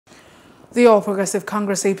The All Progressive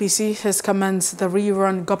Congress A.P.C. has commenced the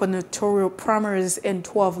rerun gubernatorial primaries in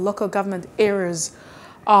 12 local government areas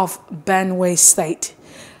of Benue State.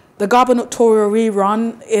 The gubernatorial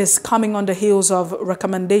rerun is coming on the heels of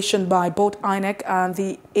recommendation by both INEC and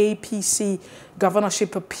the A.P.C.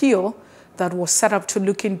 governorship appeal that was set up to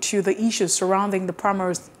look into the issues surrounding the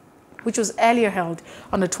primaries, which was earlier held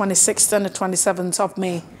on the 26th and the 27th of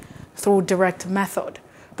May through direct method.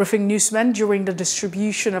 Briefing newsmen during the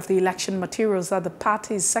distribution of the election materials at the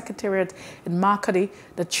party's secretariat in Makadi,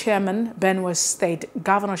 the chairman, Benue State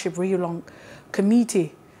Governorship Rerun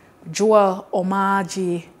Committee, Joel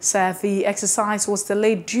Omaji, said the exercise was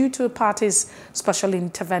delayed due to the party's special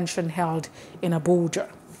intervention held in Abuja.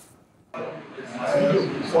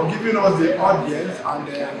 For giving us the audience and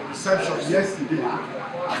the reception yesterday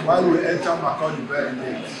while we entered Makadi very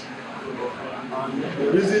late. And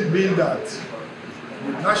the reason being that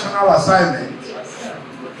the national assignment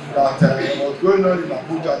that was going on in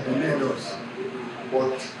Abuja delayed us.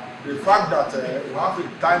 But the fact that we have a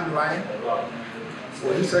timeline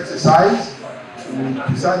for this exercise, we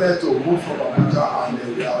decided to move from Abuja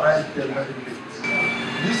and we arrived there very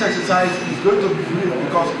late. This exercise is going to be brief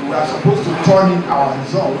because we are supposed to turn in our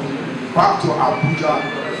results back to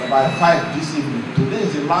Abuja by 5 this evening. Today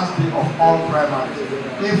is the last day of all primaries.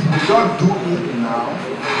 If we don't do it now,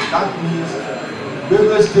 that means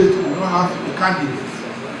Benue State will not have a candidate.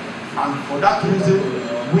 And for that reason,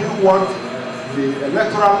 we want the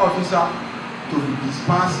electoral officer to be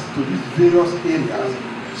dispersed to these various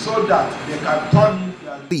areas so that they can turn in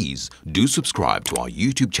their... Please do subscribe to our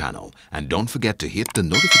YouTube channel and don't forget to hit the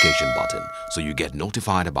notification button so you get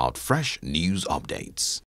notified about fresh news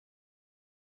updates.